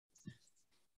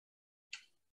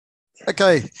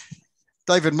Okay,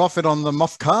 David Moffat on the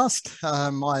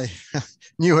Moffcast, my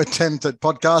new attempt at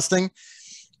podcasting.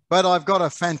 But I've got a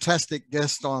fantastic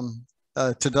guest on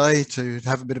today to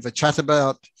have a bit of a chat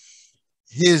about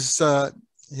his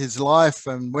life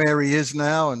and where he is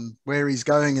now and where he's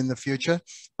going in the future.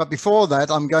 But before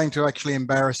that, I'm going to actually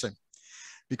embarrass him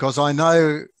because I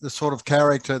know the sort of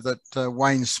character that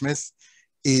Wayne Smith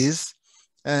is.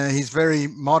 He's very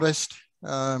modest.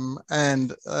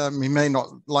 And he may not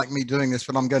like me doing this,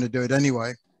 but I'm going to do it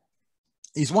anyway.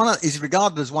 He's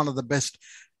regarded as one of the best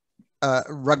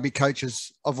rugby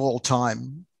coaches of all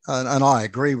time, and I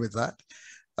agree with that.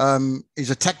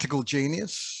 He's a tactical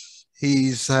genius.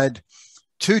 He's had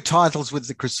 2 titles with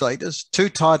the Crusaders, 2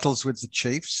 titles with the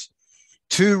Chiefs,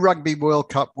 2 Rugby World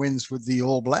Cup wins with the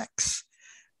All Blacks.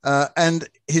 And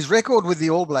his record with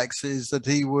the All Blacks is that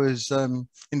he was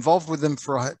involved with them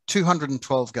for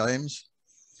 212 games,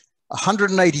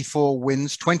 184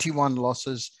 wins, 21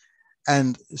 losses,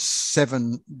 and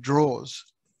 7 draws.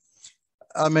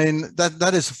 I mean,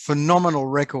 that is a phenomenal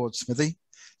record, Smithy.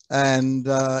 And,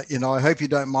 I hope you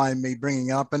don't mind me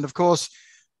bringing up. And, of course,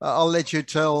 I'll let you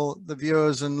tell the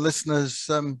viewers and listeners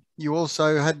you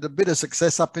also had a bit of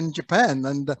success up in Japan.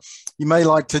 And you may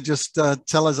like to just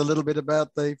tell us a little bit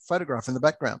about the photograph in the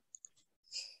background.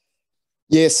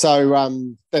 Yeah, so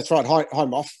that's right. Hi,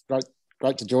 Moff.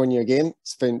 Great to join you again.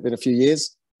 It's been a few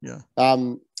years. Yeah.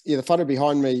 The photo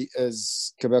behind me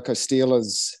is Kobelco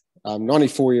Steelers,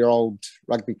 94-year-old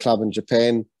rugby club in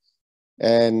Japan.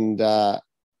 And I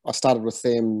started with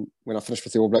them when I finished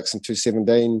with the All Blacks in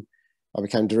 2017. I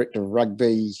became director of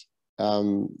rugby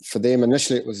for them.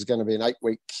 Initially, it was going to be an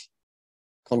 8-week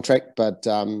contract, but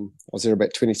I was there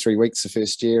about 23 weeks the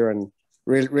first year and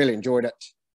really enjoyed it.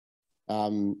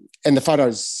 And the photo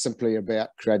is simply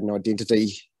about creating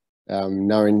identity,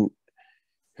 knowing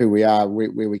who we are,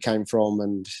 where we came from,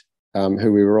 and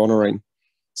who we were honouring.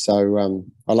 So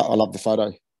I love the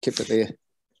photo. Kept it there.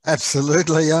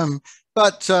 Absolutely.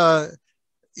 But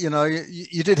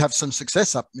you did have some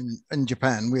success up in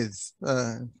Japan with,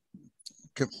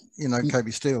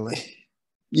 Kobe Steele.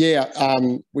 Yeah,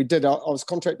 we did. I was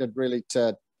contracted really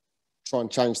to try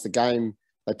and change the game.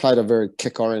 They played a very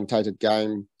kick-orientated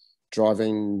game,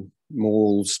 driving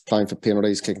mauls, playing for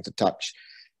penalties, kicking to touch.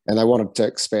 And they wanted to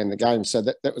expand the game. So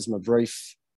that was my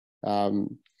brief.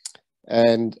 And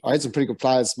I had some pretty good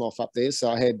players, Moff, up there.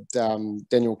 So I had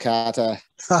Daniel Carter,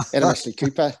 Adam Ashley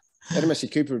Cooper. Adam Ashley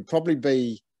Cooper would probably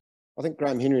be, I think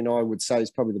Graham Henry and I would say, is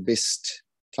probably the best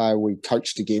player we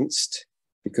coached against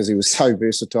because he was so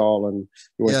versatile and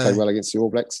he always played well against the All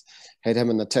Blacks. Had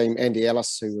him in the team. Andy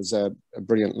Ellis, who was a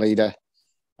brilliant leader.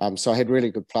 So I had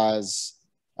really good players.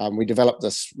 We developed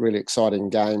this really exciting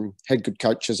game, had good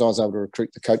coaches. I was able to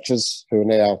recruit the coaches who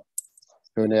now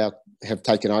have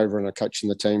taken over and are coaching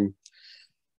the team.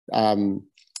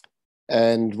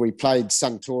 And we played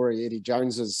Suntory, Eddie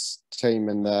Jones's team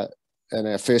in our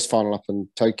first final up in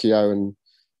Tokyo and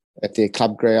at their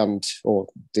club ground or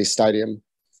their stadium.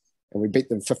 And we beat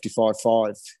them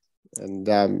 55-5. And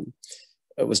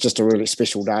it was just a really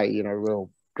special day, real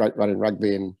great run in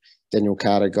rugby. And Daniel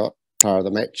Carter got player of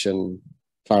the match and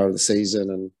player of the season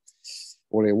and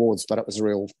all the awards, but it was a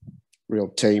real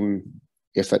team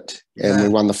effort. Yeah. And we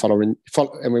won the following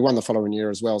year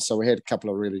as well. So we had a couple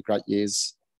of really great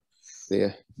years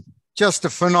there. Just a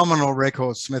phenomenal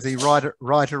record, Smithy,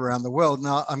 right around the world.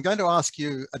 Now, I'm going to ask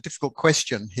you a difficult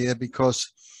question here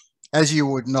because, as you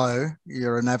would know,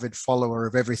 you're an avid follower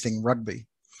of everything rugby.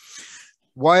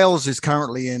 Wales is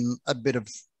currently in a bit of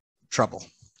trouble,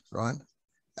 right?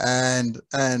 And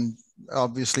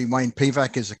obviously Wayne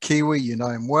Pivac is a Kiwi, you know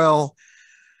him well.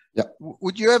 Yep.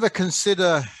 Would you ever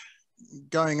consider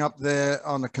going up there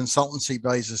on a consultancy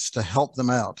basis to help them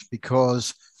out?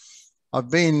 Because I've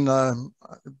been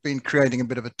creating a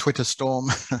bit of a Twitter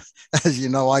storm, as you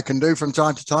know I can do from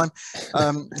time to time,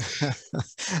 and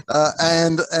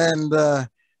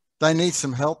they need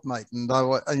some help, mate. And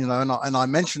I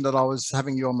mentioned that I was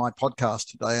having you on my podcast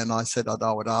today, and I said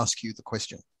I would ask you the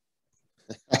question.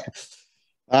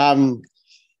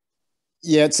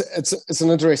 It's an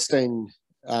interesting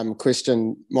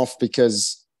question, Moff,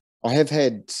 because I have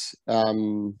had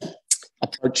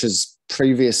approaches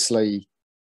previously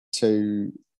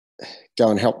to go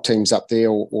and help teams up there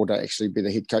or to actually be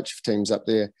the head coach of teams up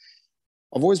there.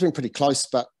 I've always been pretty close,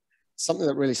 but something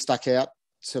that really stuck out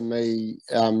to me,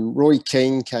 Roy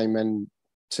Keane came in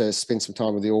to spend some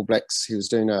time with the All Blacks. He was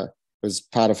was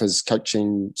part of his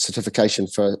coaching certification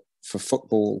for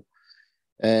football.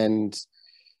 And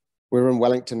we were in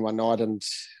Wellington one night and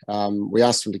we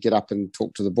asked him to get up and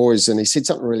talk to the boys. And he said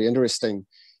something really interesting.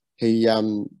 He,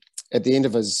 towards the end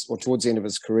of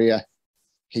his career,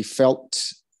 he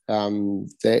felt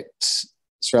that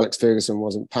Sir Alex Ferguson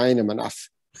wasn't paying him enough,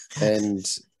 and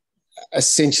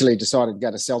essentially decided to go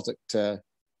to Celtic to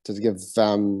give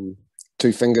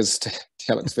two fingers to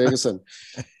Alex Ferguson.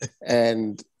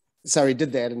 And so he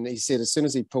did that, and he said as soon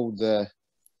as he pulled the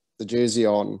jersey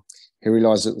on, he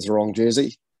realised it was the wrong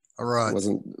jersey. All right. It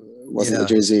wasn't the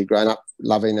jersey he'd grown up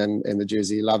loving and the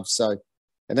jersey he loved. So,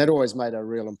 and that always made a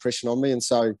real impression on me. And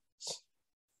so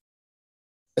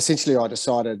essentially I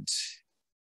decided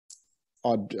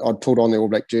I'd pulled on the All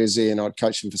Black jersey, and I'd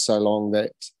coached him for so long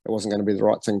that it wasn't going to be the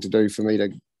right thing to do for me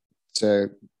to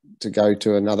go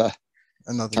to another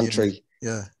country.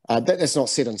 Yeah. That's not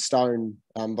set in stone,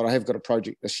 but I have got a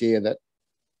project this year that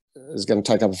is going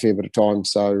to take up a fair bit of time,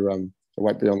 so it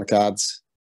won't be on the cards.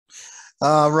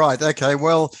 Right. Okay.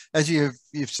 Well, as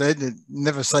you've said,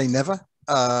 never say never,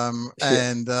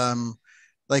 and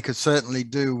they could certainly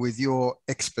do with your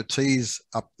expertise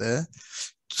up there.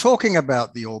 Talking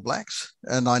about the All Blacks,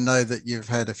 and I know that you've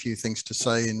had a few things to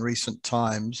say in recent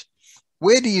times,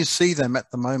 where do you see them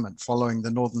at the moment following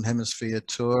the Northern Hemisphere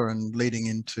tour and leading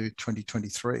into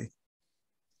 2023?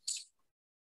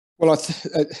 Well,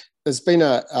 there's been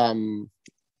a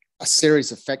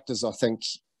series of factors, I think,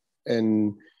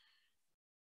 in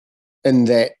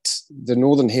that the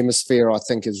Northern Hemisphere, I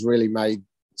think, has really made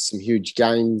some huge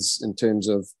gains in terms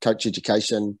of coach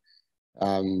education.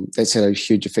 That's had a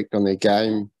huge effect on their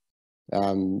game.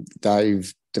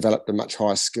 They've developed a much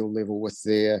higher skill level with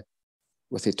their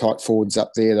tight forwards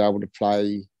up there. They're able to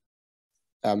play.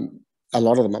 A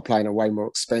lot of them are playing a way more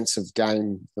expansive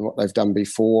game than what they've done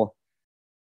before.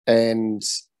 And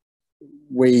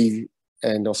we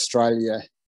and Australia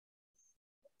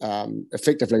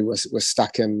effectively were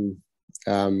stuck in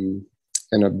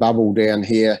a bubble down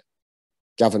here,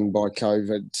 governed by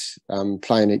COVID,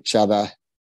 playing each other.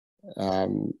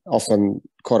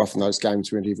 Quite often those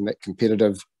games weren't even that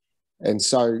competitive. And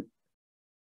so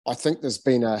I think there's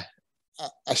been a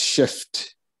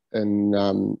shift in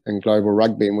global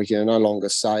rugby, and we can no longer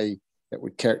say that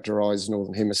would characterise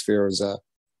Northern Hemisphere as a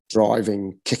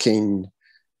driving, kicking,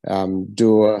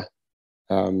 doer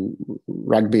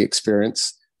rugby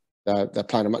experience. They're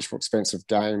playing a much more expensive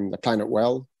game. They're playing it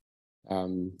well,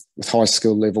 with high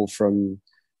skill level from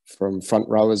front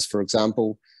rowers, for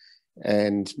example,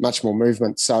 and much more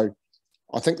movement. So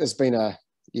I think there's been an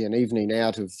evening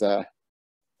out of the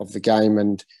game.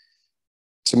 And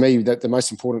to me, that the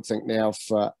most important thing now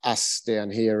for us down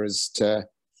here is to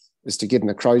get in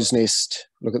the crow's nest,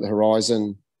 look at the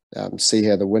horizon, see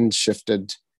how the wind's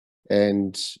shifted.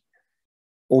 And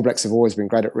All Blacks have always been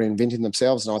great at reinventing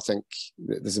themselves, and I think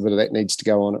there's a bit of that needs to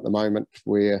go on at the moment,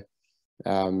 where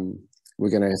we're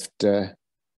going to have to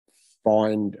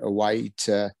find a way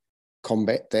to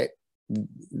combat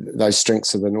those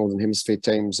strengths of the Northern Hemisphere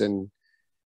teams and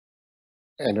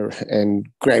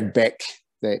grab back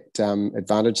that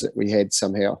advantage that we had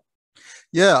somehow.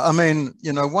 Yeah, I mean,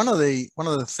 one of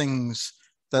the things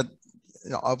that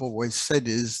I've always said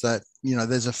is that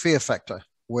there's a fear factor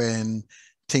when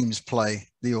teams play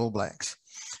the All Blacks,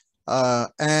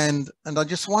 and I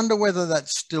just wonder whether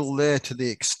that's still there to the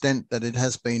extent that it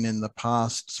has been in the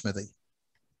past, Smithy.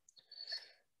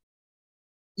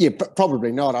 Yeah,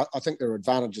 probably not. I think there are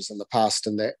advantages in the past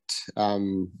in that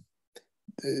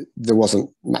there wasn't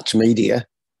much media.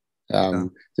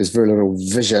 There's very little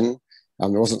vision. There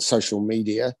wasn't social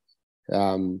media.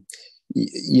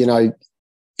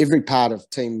 Every part of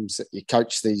teams that you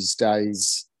coach these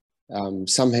days,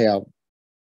 somehow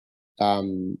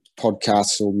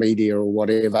podcasts or media or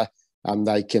whatever,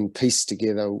 they can piece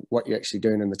together what you're actually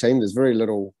doing in the team. There's very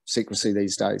little secrecy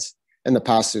these days. In the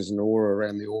past, there's an aura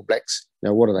around the All Blacks.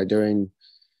 What are they doing?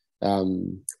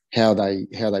 How they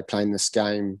playing this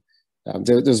game?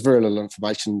 There's very little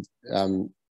information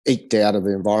eked out of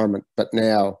the environment. But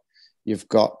now you've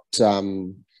got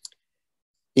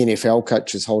NFL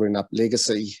coaches holding up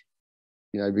legacy,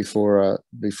 before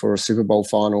a Super Bowl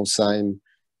final, saying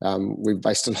we've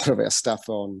based a lot of our stuff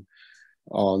on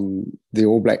the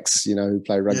All Blacks, who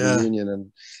play rugby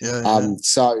union, and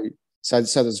so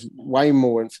there's way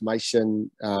more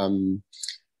information.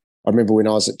 I remember when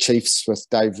I was at Chiefs with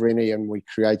Dave Rennie, and we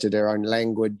created our own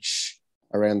language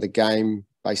around the game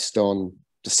based on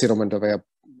the settlement of our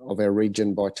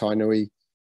region by Tainui.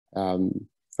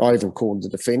 I even called the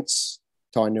defence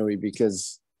Tainui,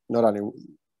 because not only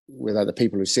were they the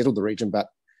people who settled the region, but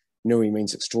Nui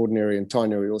means extraordinary, and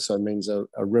Tainui also means a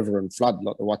river and flood,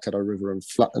 like the Waikato River and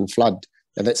flood,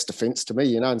 and that's defence to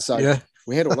me, And so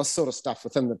we had all this sort of stuff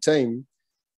within the team,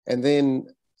 and then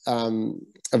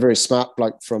a very smart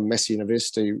bloke from Massey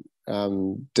University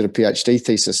did a PhD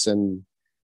thesis in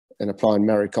applying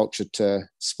Maori culture to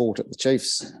sport at the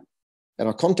Chiefs. And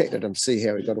I contacted him to see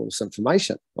how he got all this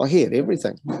information. He had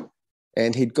everything.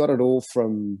 And he'd got it all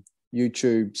from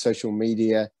YouTube, social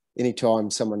media. Anytime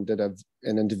someone did an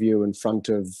interview in front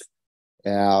of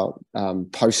our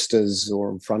posters or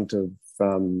in front of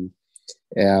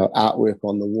our artwork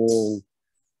on the wall,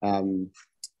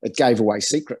 it gave away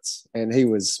secrets. And he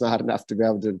was smart enough to be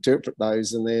able to interpret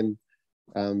those and then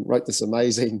wrote this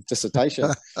amazing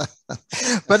dissertation.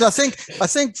 But I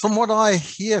think from what I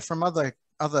hear from other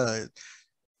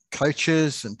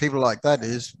coaches and people like that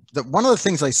is that one of the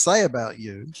things they say about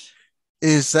you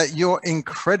is that you're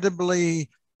incredibly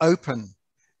open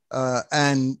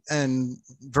and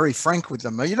very frank with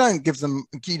them. You don't give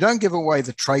away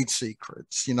the trade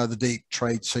secrets, the deep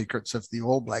trade secrets of the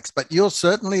All Blacks, but you're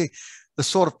certainly the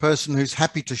sort of person who's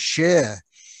happy to share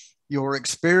your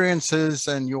experiences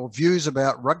and your views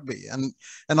about rugby. And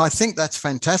I think that's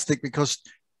fantastic because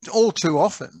all too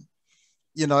often,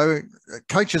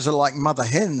 coaches are like mother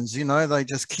hens, they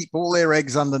just keep all their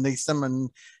eggs underneath them and,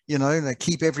 they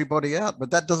keep everybody out.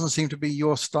 But that doesn't seem to be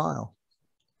your style.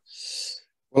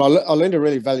 Well, I learned a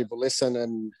really valuable lesson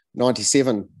in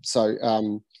 97. So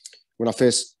when I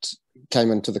first came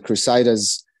into the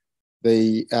Crusaders,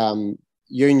 the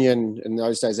union in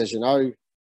those days, as you know,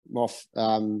 Moff,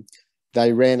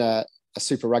 they ran a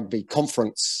Super Rugby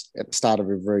conference at the start of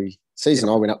every season.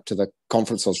 I went up to the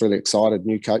conference. I was really excited.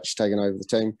 New coach taking over the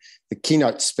team. The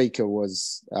keynote speaker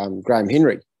was Graham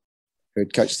Henry, who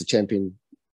had coached the champion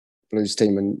Blues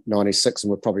team in 96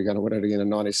 and we're probably going to win it again in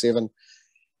 97.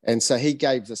 And so he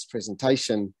gave this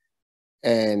presentation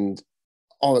and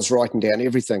I was writing down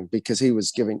everything because he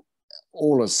was giving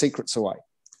all his secrets away,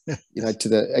 to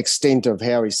the extent of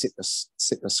how he set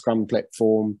the scrum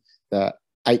platform. The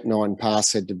 8-9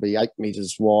 pass had to be 8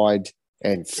 metres wide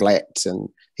and flat. And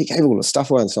he gave all the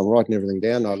stuff away. And so I'm writing everything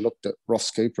down. I looked at Ross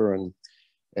Cooper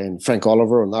and Frank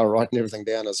Oliver and they were writing everything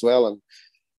down as well. And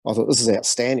I thought, this is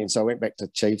outstanding. So I went back to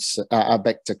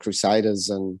back to Crusaders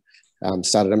and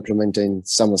started implementing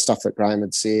some of the stuff that Graham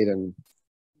had said and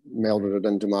melded it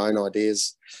into my own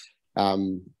ideas.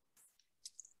 And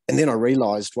then I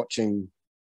realised watching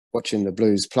the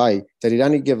Blues play that he'd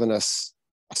only given us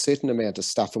a certain amount of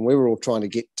stuff and we were all trying to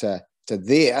get to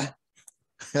there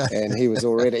and he'd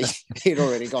already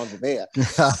gone to there.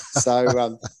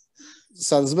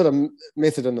 So there's a bit of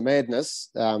method in the madness.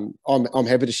 I'm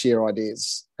happy to share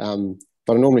ideas, but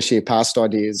I normally share past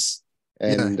ideas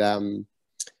and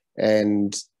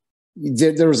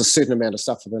there is a certain amount of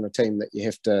stuff within a team that you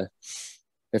have to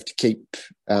keep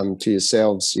to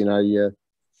yourselves. You're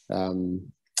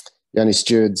only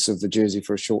stewards of the jersey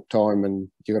for a short time and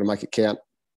you've got to make it count.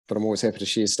 But I'm always happy to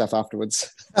share stuff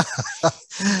afterwards.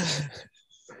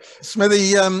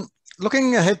 Smithy,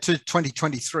 looking ahead to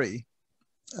 2023,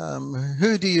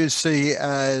 who do you see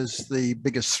as the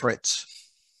biggest threats?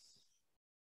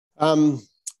 Well,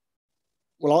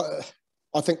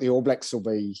 I think the All Blacks will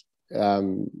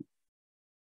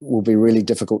be really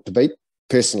difficult to beat,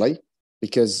 personally,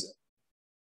 because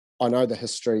I know the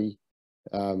history,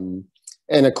 and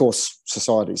of course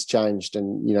society's changed,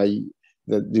 and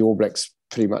the All Blacks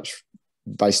pretty much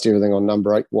based everything on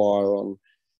number 8 wire, on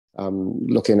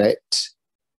looking at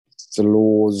the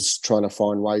laws, trying to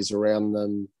find ways around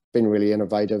them, been really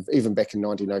innovative. Even back in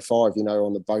 1905,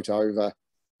 on the boat over,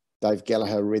 Dave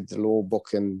Gallagher read the law book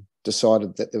and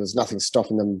decided that there was nothing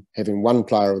stopping them having one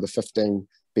player of the 15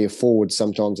 be a forward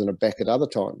sometimes and a back at other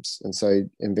times. And so he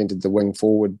invented the wing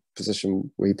forward position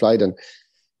where he played in.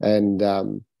 And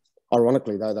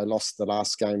ironically, though, they lost the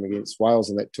last game against Wales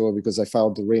in that tour because they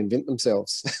failed to reinvent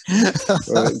themselves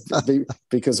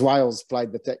because Wales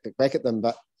played the tactic back at them.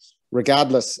 But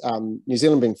regardless, New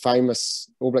Zealand being famous,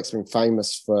 All Blacks being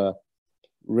famous for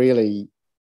really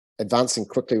advancing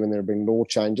quickly when there have been law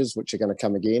changes, which are going to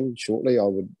come again shortly, I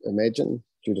would imagine,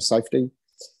 due to safety.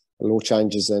 Law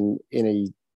changes and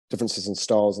any differences in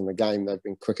styles in the game, they've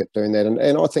been quick at doing that. And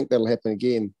I think that'll happen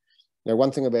again.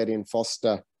 One thing about Ian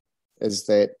Foster is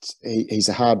that he's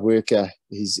a hard worker,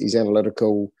 he's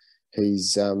analytical,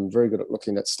 he's very good at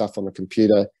looking at stuff on the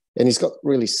computer, and he's got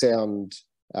really sound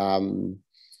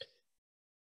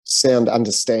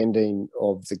understanding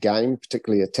of the game,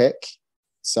 particularly attack.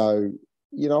 So,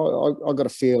 I got a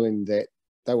feeling that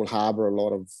they will harbour a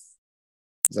lot of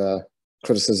the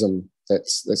criticism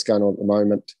that's going on at the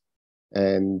moment,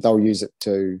 and they'll use it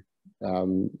to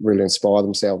really inspire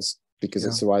themselves because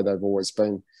it's the way they've always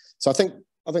been. So I think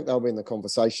they'll be in the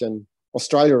conversation.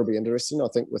 Australia will be interesting. I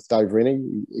think with Dave Rennie,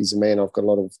 he's a man I've got a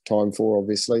lot of time for,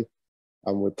 obviously.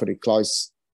 We're pretty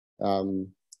close.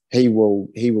 He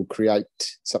will create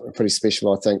something pretty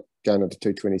special, I think, going into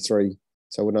 223.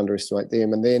 So I wouldn't underestimate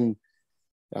them. And then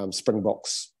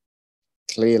Springboks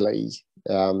clearly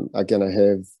are going to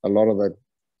have a lot of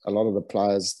the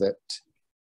players that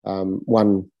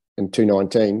won in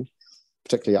 2019,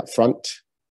 particularly up front.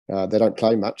 They don't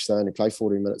play much; they only play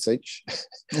 40 minutes each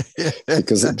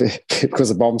because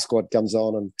the bomb squad comes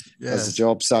on and does the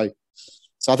job. So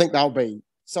I think they'll be.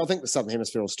 So I think the Southern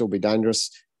Hemisphere will still be dangerous.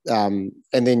 And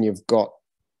then you've got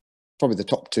probably the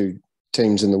top two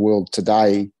teams in the world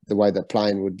today. The way they're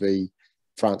playing would be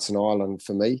France and Ireland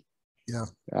for me. Yeah,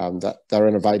 that they're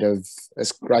innovative.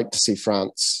 It's great to see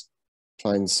France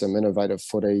playing some innovative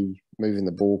footy, moving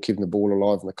the ball, keeping the ball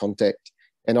alive in the contact,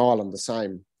 and Ireland the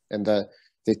same. And the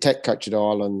attack coach at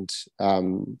Ireland,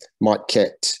 Mike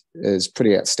Catt, is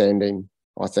pretty outstanding.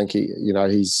 I think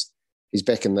he's in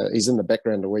the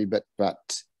background a wee bit,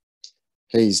 but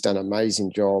he's done an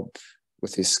amazing job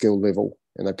with his skill level,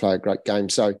 and they play a great game.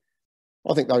 So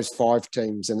I think those 5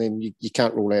 teams, and then you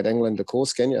can't rule out England, of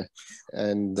course, can you?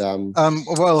 And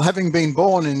well, having been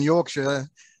born in Yorkshire,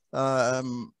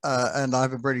 and I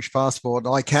have a British passport,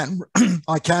 I can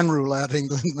rule out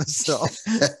England myself.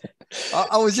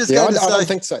 I was just going to say, I don't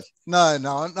think so.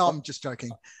 No, I'm just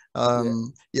joking.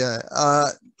 Look,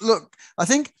 I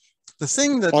think the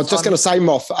thing that I was just going to say,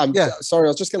 Moff. Sorry,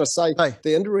 I was just going to say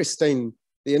the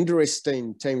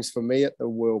interesting teams for me at the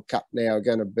World Cup now are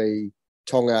going to be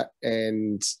Tonga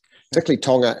and particularly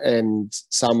Tonga and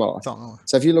Samoa.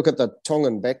 So if you look at the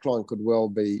Tongan backline, could well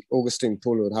be Augustine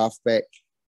Pulu at halfback,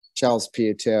 Charles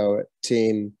Piutau at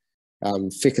 10,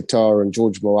 Fekitoa and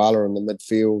George Moala in the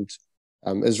midfield,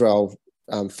 Israel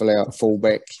Folau at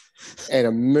fullback, and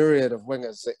a myriad of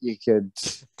wingers that you could,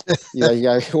 you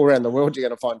go all around the world, you're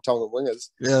going to find Tongan wingers.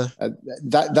 Yeah,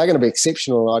 they're going to be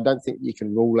exceptional. I don't think you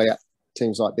can rule out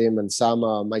teams like them, and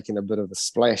Samoa making a bit of a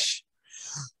splash.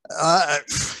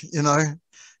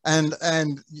 And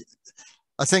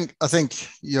I think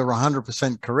you're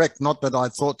 100% correct. Not that I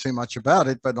thought too much about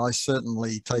it, but I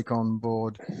certainly take on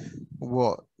board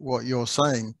what you're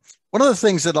saying. One of the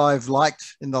things that I've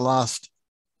liked in the last,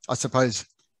 I suppose,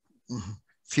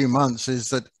 few months is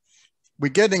that we're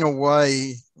getting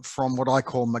away from what I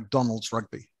call McDonald's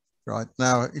rugby. Right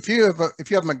now, if you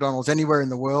have McDonald's anywhere in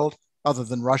the world other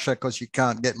than Russia, because you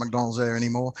can't get McDonald's there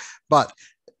anymore, but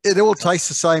it all tastes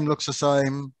the same, looks the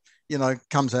same,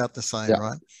 comes out the same,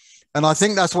 right? And I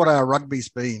think that's what our rugby's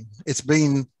been. It's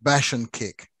been bash and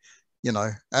kick,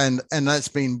 and that's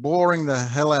been boring the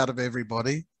hell out of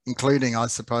everybody, including, I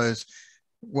suppose,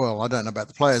 well, I don't know about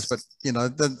the players, but,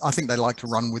 I think they like to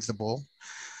run with the ball.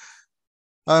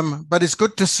 But it's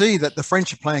good to see that the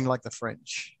French are playing like the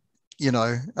French.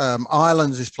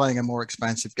 Ireland is playing a more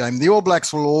expansive game. The All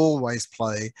Blacks will always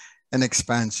play an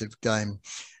expansive game.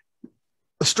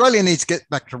 Australia needs to get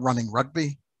back to running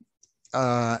rugby.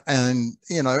 And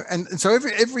so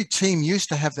every team used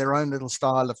to have their own little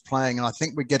style of playing, and I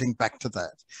think we're getting back to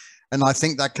that. And I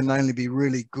think that can only be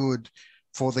really good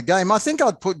for the game. I think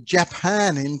I'd put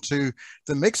Japan into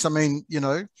the mix. I mean, you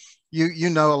know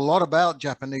a lot about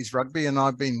Japanese rugby, and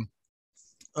I've been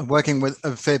working with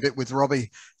a fair bit with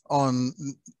Robbie on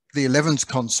the 11s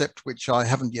concept, which I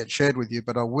haven't yet shared with you,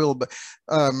 but I will, but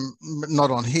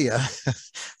not on here.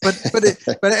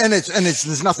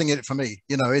 There's nothing in it for me.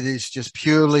 It is just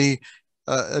purely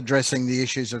addressing the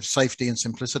issues of safety and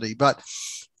simplicity. But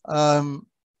I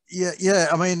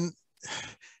mean,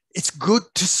 it's good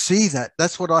to see that.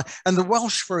 That's what and the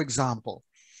Welsh, for example,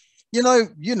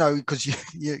 because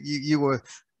you were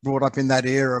brought up in that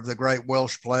era of the great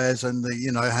Welsh players and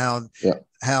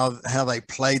how they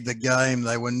played the game.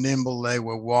 They were nimble, they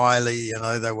were wily,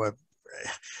 they were.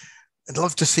 I'd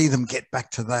love to see them get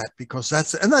back to that, because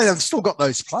and they have still got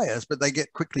those players, but they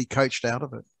get quickly coached out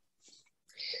of it.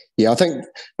 Yeah, I think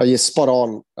you're spot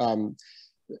on.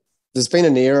 There's been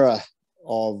an era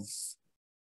of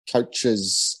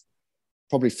coaches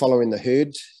probably following the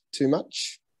herd too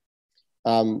much.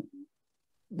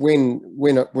 When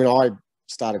I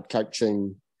started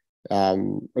coaching, I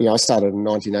started in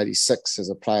 1986 as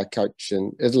a player coach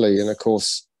in Italy, and of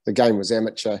course the game was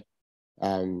amateur.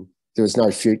 There was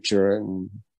no future in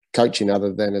coaching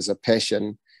other than as a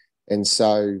passion, and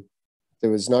so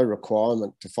there was no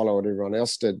requirement to follow what everyone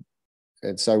else did,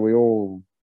 and so we all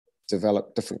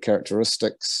developed different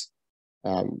characteristics.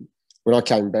 When I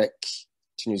came back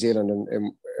to New Zealand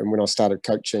and when I started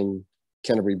coaching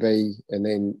Canterbury B, and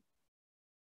then,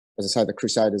 as I say, the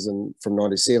Crusaders from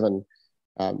 '97,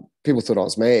 people thought I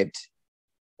was mad.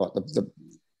 Like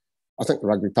I think the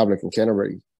Rugby Public in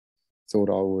Canterbury thought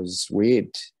I was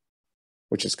weird,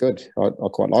 which is good. I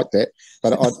quite like that.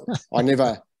 But I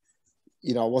never,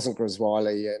 I wasn't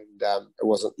Griswiley, and it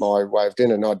wasn't my way of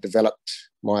doing it. And I developed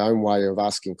my own way of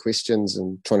asking questions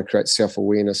and trying to create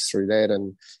self-awareness through that,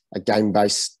 and a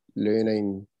game-based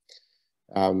learning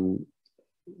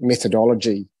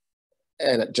methodology.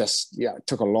 And it just, it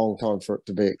took a long time for it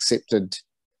to be accepted.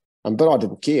 But I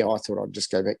didn't care. I thought I'd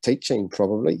just go back teaching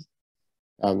probably.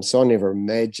 So I never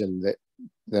imagined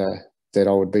that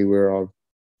I would be where I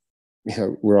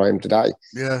am today.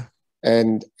 Yeah.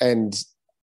 And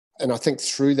I think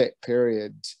through that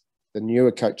period, the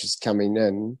newer coaches coming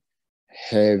in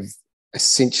have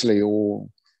essentially all,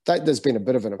 there's been a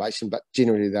bit of innovation, but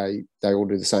generally they all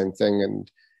do the same thing.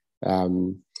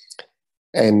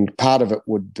 And part of it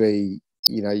would be,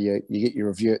 you get your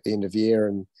review at the end of the year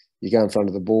and you go in front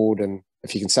of the board, and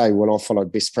if you can say, well, I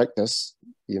followed best practice,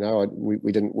 we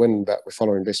didn't win, but we're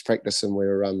following best practice, and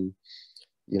we're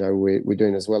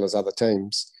doing as well as other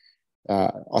teams.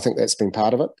 I think that's been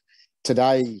part of it.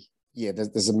 Today,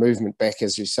 there's a movement back,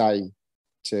 as you say,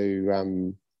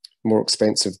 to more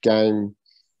expensive game.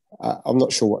 I'm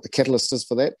not sure what the catalyst is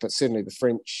for that, but certainly the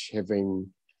French have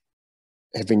been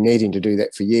needing to do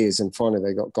that for years, and finally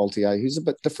they got Gaultier, who's a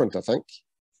bit different, I think.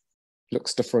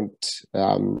 Looks different.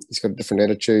 He's got a different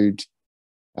attitude.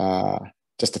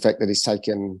 Just the fact that he's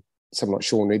taken someone like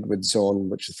Sean Edwards on,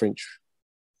 which the French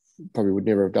probably would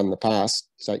never have done in the past,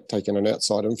 taken an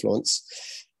outside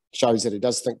influence, shows that he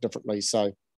does think differently.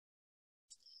 So,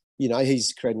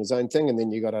 he's creating his own thing. And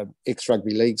then you got an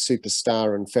ex-rugby league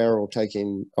superstar in Farrell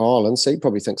taking Ireland, so he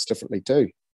probably thinks differently too.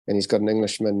 And he's got an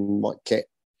Englishman, Mike Catt,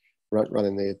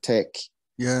 running the attack.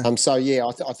 Yeah. I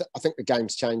think the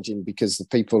game's changing because the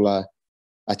people are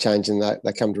changing.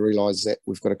 They come to realise that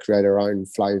we've got to create our own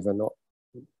flavour, not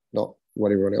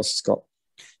what everyone else has got.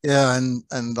 Yeah,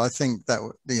 and I think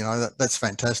that that's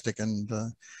fantastic, and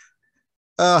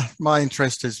my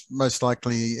interest has most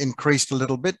likely increased a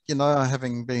little bit.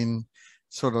 Having been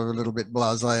sort of a little bit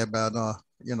blasé about, I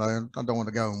don't want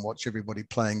to go and watch everybody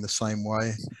playing the same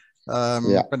way.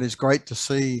 But it's great to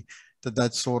see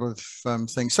that sort of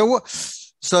thing. So what?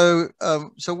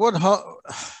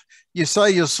 You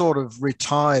say you're sort of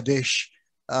retired-ish,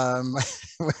 but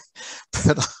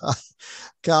I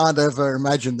can't ever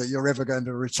imagine that you're ever going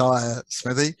to retire,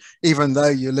 Smithy, even though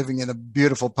you're living in a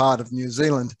beautiful part of New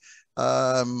Zealand.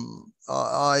 What's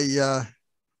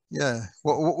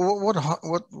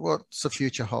the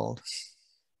future hold?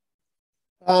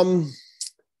 Well,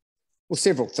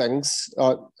 several things.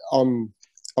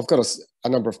 I've got a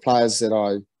number of players that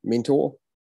I mentor,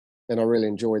 and I really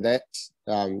enjoy that.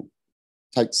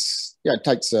 Takes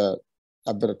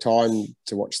a bit of time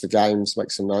to watch the games,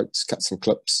 make some notes, cut some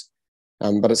clips,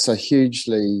 but it's a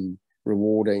hugely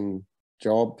rewarding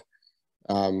job.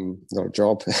 Not a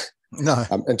job, no.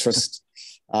 Interest.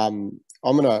 I'm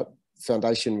in a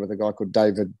foundation with a guy called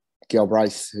David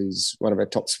Galbraith, who's one of our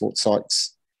top sports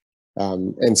sites,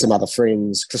 and some other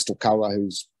friends, Crystal Koa,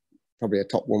 who's probably a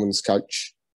top women's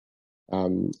coach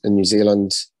in New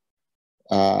Zealand,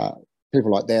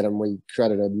 people like that. And we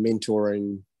created a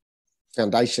mentoring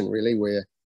foundation, really, where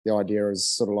the idea is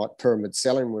sort of like pyramid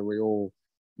selling, where we all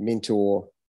mentor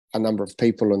a number of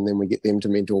people and then we get them to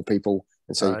mentor people.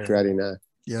 And so you're creating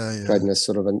creating a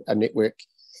sort of a network.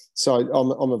 So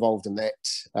I'm involved in that.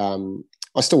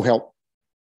 I still help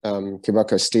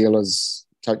Kiboko Steelers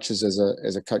coaches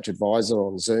as a coach advisor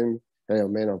on Zoom. Oh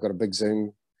man, I've got a big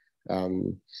Zoom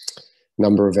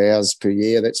number of hours per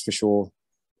year, that's for sure,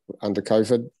 under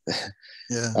COVID.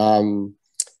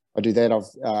 I do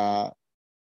that.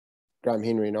 Graham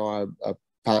Henry and I are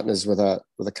partners with a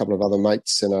couple of other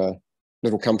mates in a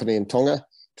little company in Tonga,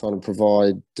 trying to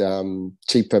provide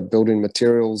cheaper building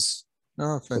materials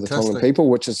for the Tongan people,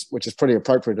 which is pretty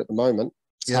appropriate at the moment.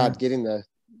 It's hard getting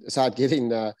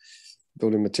the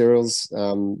building materials,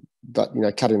 but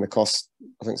cutting the cost,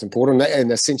 I think, is important.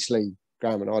 And essentially,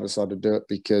 Graham and I decided to do it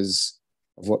because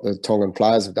of what the Tongan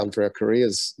players have done for our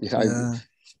careers.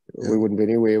 We wouldn't be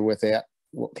anywhere without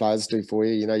what players do for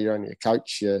you. You're only a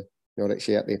coach. You're not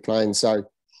actually out there playing. So,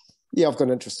 I've got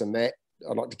an interest in that.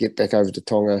 I'd like to get back over to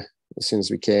Tonga as soon as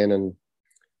we can, and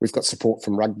we've got support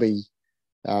from rugby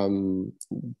to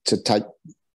take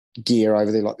gear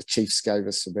over there. Like the Chiefs gave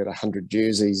us about 100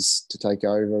 jerseys to take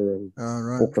over, and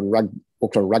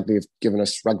Auckland Rugby have given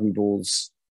us rugby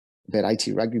balls, about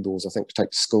 80 rugby balls, I think, to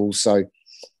take to schools. So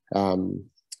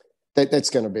that's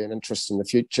going to be an interest in the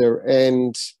future.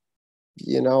 And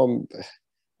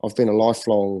I've been a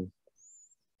lifelong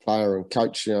player and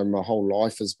coach. My whole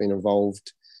life has been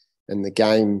involved in the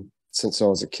game since I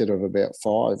was a kid of about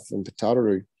 5 in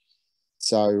Pataru.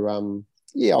 So I'm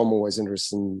always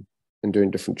interested in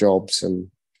doing different jobs and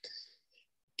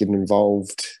getting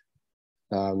involved.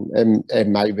 And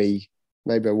maybe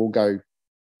I will go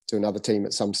another team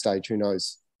at some stage. Who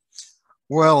knows?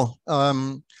 Well,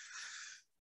 I'm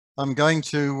going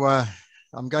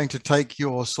to take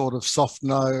your sort of soft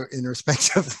no in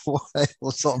respect of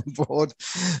Wales on board,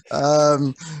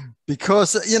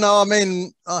 because I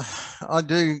mean, I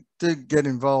do get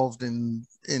involved in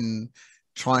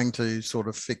trying to sort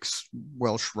of fix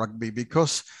Welsh rugby,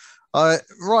 because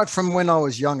right from when I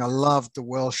was young, I loved the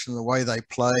Welsh and the way they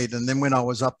played, and then when I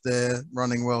was up there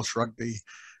running Welsh rugby,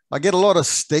 I get a lot of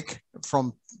stick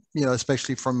from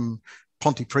especially from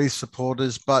Pontypridd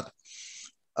supporters, but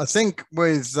I think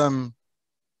with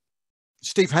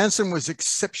Steve Hansen was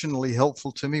exceptionally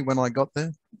helpful to me when I got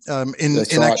there,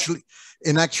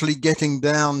 in actually getting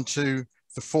down to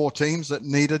the 4 teams that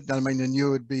needed. I mean, and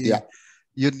you would be,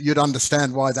 you'd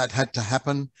understand why that had to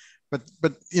happen. But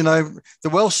the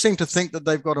Welsh seem to think that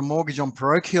they've got a mortgage on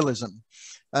parochialism,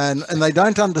 and they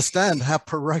don't understand how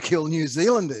parochial New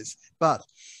Zealand is. But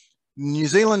New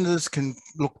Zealanders can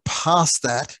look past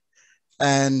that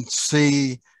and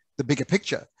see the bigger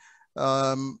picture.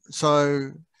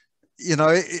 So, and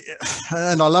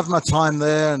I love my time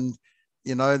there, and,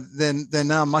 then they're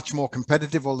now much more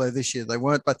competitive, although this year they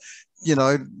weren't, but,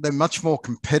 they're much more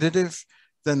competitive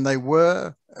than they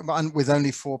were with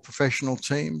only 4 professional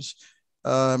teams.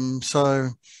 So,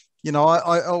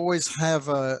 I always have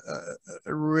a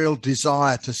real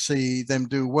desire to see them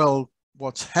do well.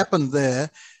 What's happened there,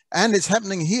 and it's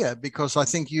happening here, because I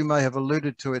think you may have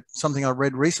alluded to it, something I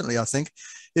read recently, I think,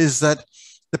 is that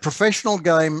the professional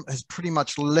game has pretty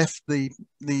much left the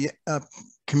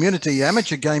community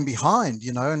amateur game behind,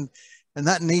 and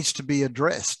that needs to be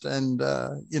addressed. And,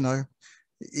 I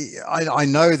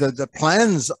know that the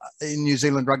plans in New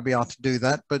Zealand rugby are to do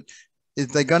that, but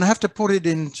they're going to have to put it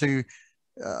into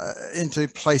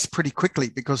place pretty quickly,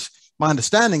 because my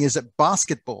understanding is that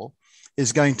basketball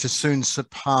is going to soon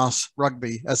surpass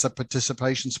rugby as a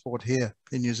participation sport here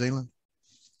in New Zealand.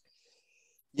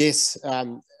 Yes.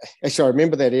 Actually, I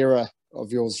remember that era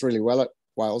of yours really well at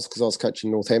Wales, because I was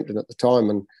coaching Northampton at the time,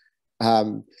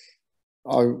 and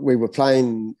we were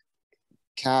playing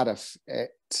Cardiff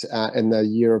in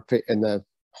the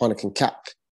Heineken Cup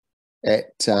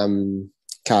at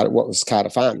Cardiff, what was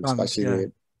Cardiff Arms,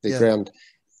 basically their ground.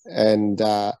 And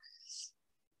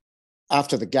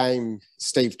after the game,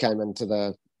 Steve came into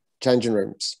the changing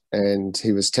rooms, and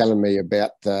he was telling me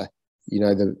about the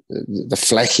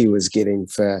flack he was getting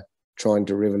for trying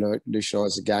to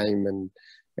revolutionise the game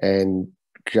and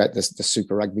create the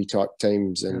Super Rugby type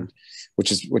teams, and which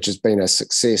has been a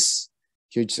success,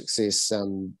 huge success.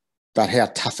 But how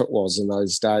tough it was in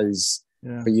those days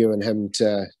for you and him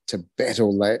to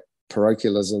battle that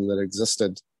parochialism that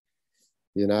existed,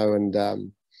 and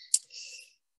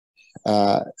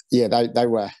they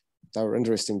were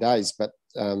interesting days. But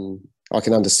I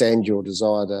can understand your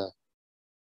desire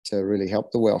to really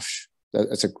help the Welsh.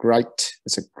 It's a great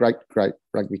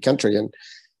rugby country, and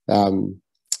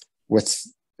with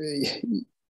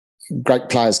great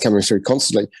players coming through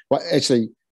constantly. Well,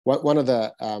 actually, one of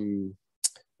the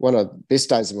best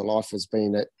days of my life was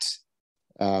being at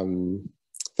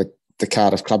the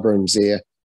Cardiff club rooms there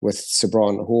with Sir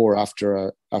Brian Hoare after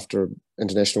an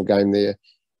international game there,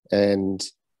 and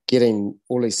getting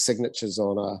all these signatures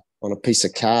on a piece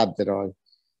of card that I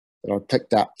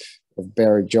picked up. Of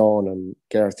Barry John, and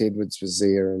Gareth Edwards was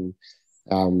there, and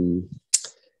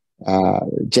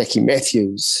Jackie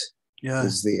Matthews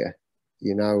was there,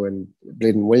 and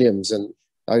Bledden Williams and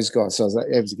those guys. So I was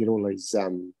able to get all these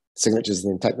signatures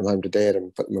and then take them home to Dad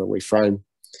and put them in a wee frame.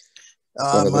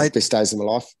 One of the best days of my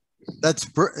life. That's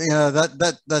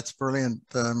that's brilliant.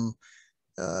 To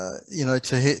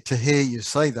hear you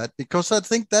say that, because I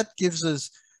think that gives us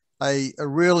a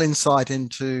real insight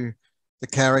into the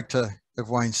character of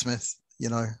Wayne Smith.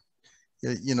 You're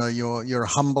a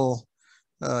humble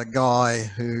guy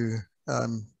who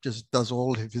just does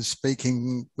all of his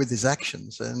speaking with his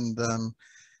actions, and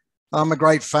I'm a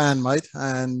great fan, mate.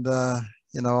 And I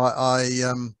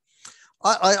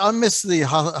miss the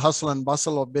hustle and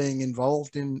bustle of being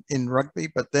involved in rugby,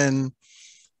 but then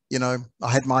I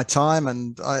had my time,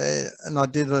 and I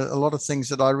did a lot of things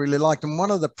that I really liked. And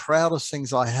one of the proudest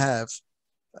things I have.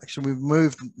 Actually, we've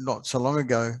moved not so long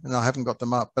ago, and I haven't got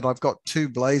them up, but I've got 2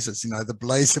 blazers, the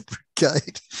Blazer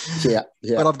Brigade. Yeah.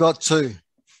 But I've got 2.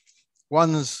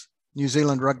 One's New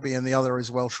Zealand Rugby, and the other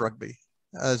is Welsh Rugby,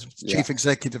 as chief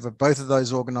executive of both of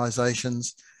those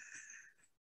organisations.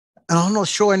 And I'm not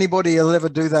sure anybody will ever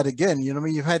do that again.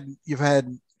 You've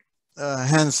had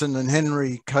Hansen and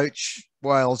Henry coach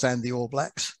Wales and the All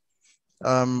Blacks,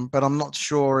 but I'm not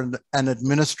sure an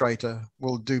administrator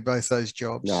will do both those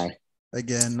jobs. No.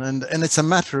 Again, and it's a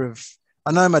matter of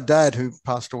I know my dad, who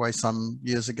passed away some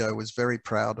years ago, was very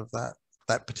proud of that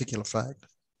particular fact.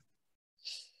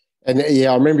 And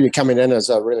yeah, I remember you coming in as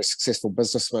a really successful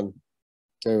businessman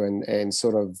too, and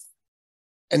sort of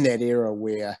in that era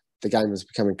where the game was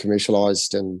becoming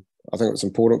commercialised, and I think it was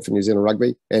important for New Zealand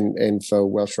rugby and for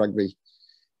Welsh rugby.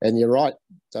 And you're right;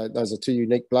 those are two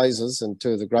unique blazers and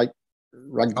two of the great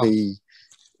rugby,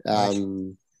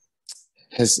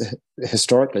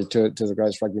 historically, two of the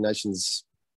greatest rugby nations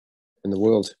in the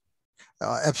world.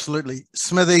 Absolutely,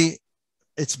 Smithy.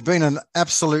 It's been an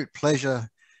absolute pleasure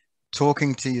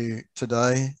talking to you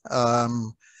today.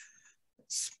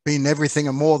 It's been everything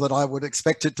and more that I would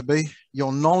expect it to be.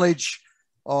 Your knowledge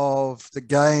of the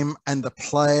game and the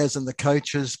players and the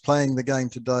coaches playing the game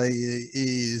today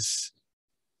is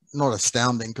not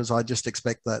astounding, because I just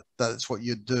expect that that's what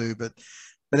you do. But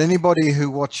anybody who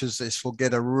watches this will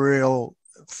get a real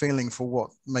feeling for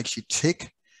what makes you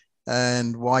tick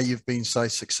and why you've been so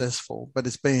successful. But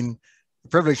it's been a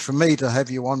privilege for me to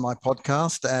have you on my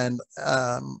podcast, and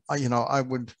I'd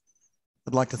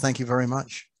like to thank you very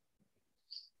much.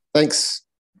 Thanks,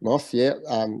 Moff. Yeah,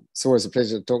 it's always a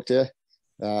pleasure to talk to you.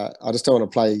 I just don't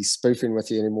want to play spoofing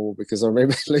with you anymore, because I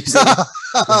remember losing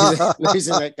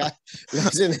that guy,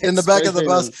 in the back of the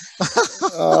bus.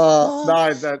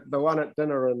 No, the one at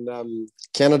dinner in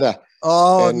Canada.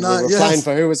 Oh, and no! We were playing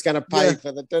for who was going to pay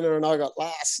for the dinner, and I got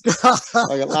last.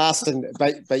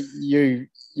 But you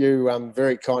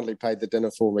very kindly paid the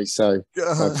dinner for me, so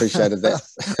I appreciated that.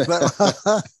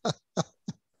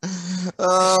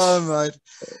 Oh, mate,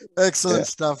 excellent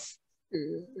stuff.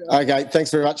 Okay, thanks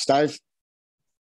very much, Dave.